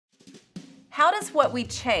How does what we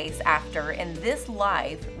chase after in this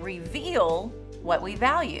life reveal what we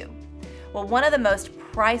value? Well, one of the most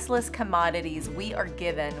priceless commodities we are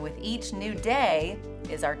given with each new day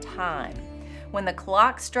is our time. When the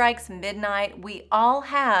clock strikes midnight, we all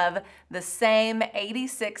have the same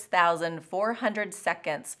 86,400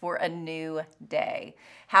 seconds for a new day.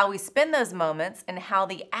 How we spend those moments and how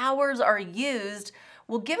the hours are used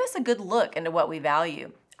will give us a good look into what we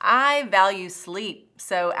value. I value sleep,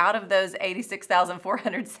 so out of those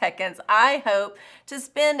 86,400 seconds, I hope to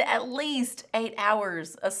spend at least 8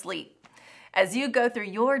 hours asleep. As you go through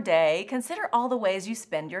your day, consider all the ways you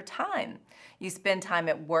spend your time. You spend time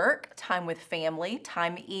at work, time with family,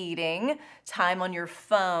 time eating, time on your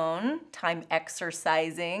phone, time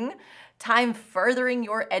exercising, time furthering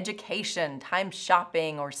your education, time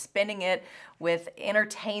shopping, or spending it with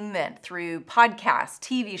entertainment through podcasts,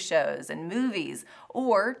 TV shows, and movies,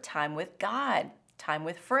 or time with God, time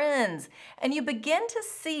with friends. And you begin to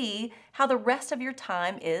see how the rest of your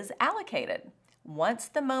time is allocated. Once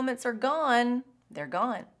the moments are gone, they're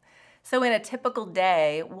gone. So in a typical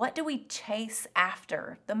day, what do we chase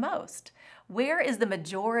after the most? Where is the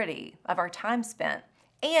majority of our time spent?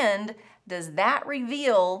 And does that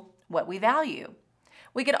reveal what we value?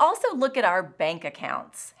 We could also look at our bank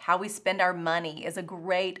accounts. How we spend our money is a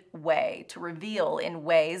great way to reveal in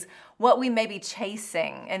ways what we may be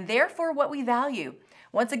chasing and therefore what we value.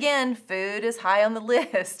 Once again, food is high on the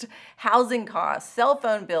list. Housing costs, cell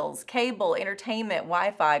phone bills, cable, entertainment,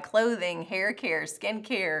 Wi-Fi, clothing, hair care, skin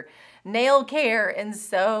care, nail care, and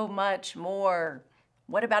so much more.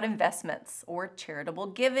 What about investments or charitable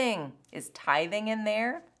giving? Is tithing in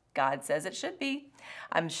there? God says it should be.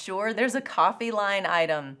 I'm sure there's a coffee line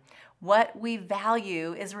item. What we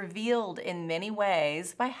value is revealed in many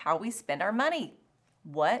ways by how we spend our money.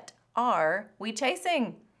 What are we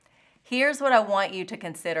chasing? Here's what I want you to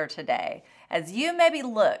consider today as you maybe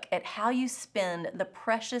look at how you spend the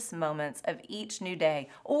precious moments of each new day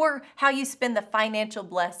or how you spend the financial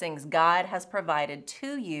blessings God has provided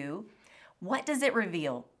to you. What does it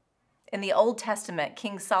reveal? In the Old Testament,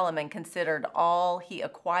 King Solomon considered all he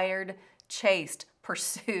acquired, chased,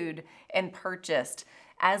 pursued, and purchased.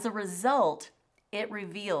 As a result, it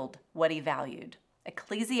revealed what he valued.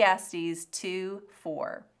 Ecclesiastes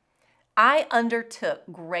 2:4. I undertook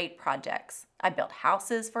great projects. I built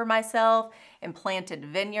houses for myself and planted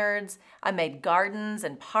vineyards. I made gardens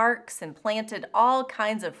and parks and planted all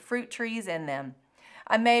kinds of fruit trees in them.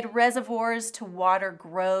 I made reservoirs to water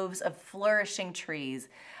groves of flourishing trees.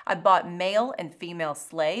 I bought male and female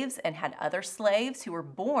slaves and had other slaves who were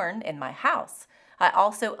born in my house. I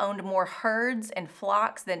also owned more herds and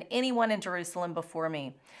flocks than anyone in Jerusalem before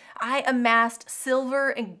me. I amassed silver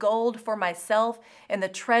and gold for myself and the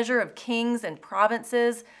treasure of kings and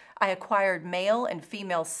provinces. I acquired male and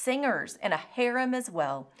female singers and a harem as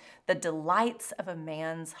well, the delights of a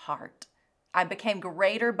man's heart. I became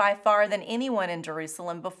greater by far than anyone in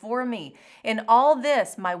Jerusalem before me. In all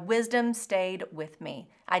this, my wisdom stayed with me.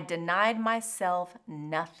 I denied myself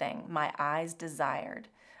nothing my eyes desired.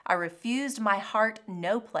 I refused my heart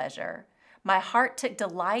no pleasure. My heart took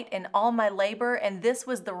delight in all my labor, and this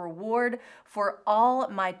was the reward for all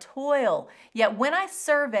my toil. Yet when I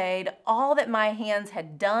surveyed all that my hands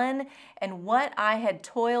had done and what I had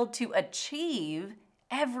toiled to achieve,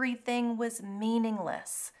 everything was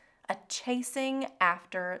meaningless, a chasing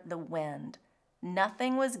after the wind.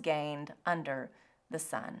 Nothing was gained under the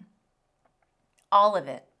sun. All of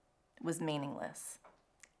it was meaningless.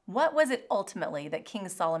 What was it ultimately that King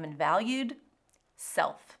Solomon valued?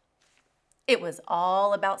 Self. It was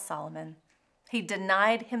all about Solomon. He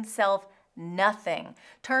denied himself nothing,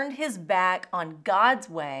 turned his back on God's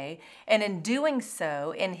way, and in doing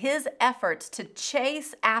so, in his efforts to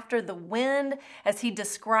chase after the wind as he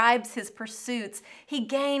describes his pursuits, he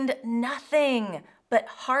gained nothing but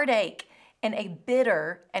heartache and a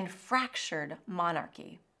bitter and fractured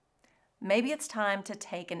monarchy. Maybe it's time to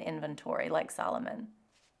take an inventory like Solomon.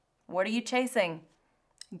 What are you chasing?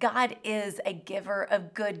 God is a giver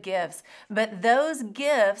of good gifts, but those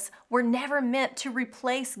gifts were never meant to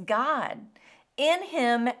replace God. In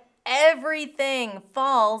Him, everything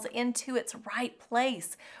falls into its right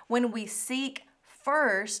place when we seek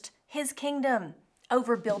first His kingdom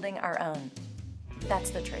over building our own.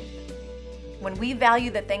 That's the truth. When we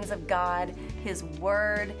value the things of God, His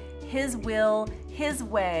word, His will, His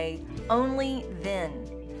way, only then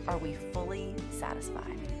are we fully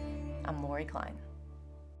satisfied. I'm Lori Klein.